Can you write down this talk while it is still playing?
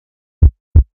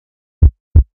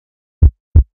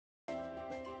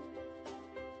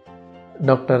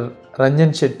Dr. Ranjan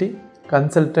Shetty,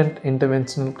 Consultant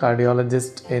Interventional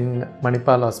Cardiologist in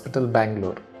Manipal Hospital,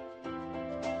 Bangalore.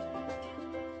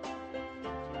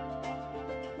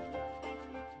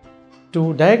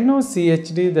 To diagnose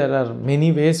CHD, there are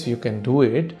many ways you can do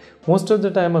it. Most of the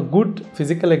time, a good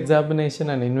physical examination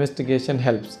and investigation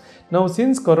helps. Now,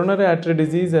 since coronary artery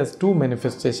disease has two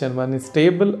manifestations, one is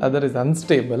stable, other is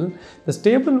unstable. The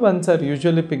stable ones are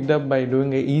usually picked up by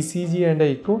doing a ECG and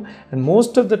echo, and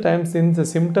most of the time, since the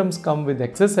symptoms come with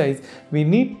exercise, we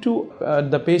need to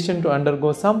the patient to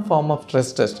undergo some form of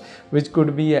stress test, which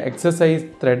could be an exercise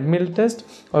treadmill test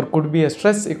or could be a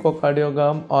stress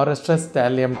echocardiogram or a stress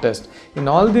thallium test. In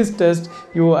all these tests,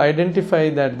 you identify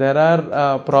that there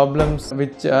are problems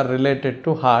which are related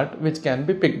to heart, which can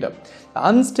be picked up. The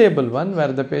unstable one,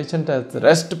 where the patient has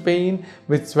rest pain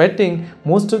with sweating,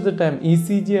 most of the time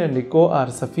ECG and echo are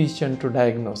sufficient to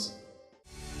diagnose.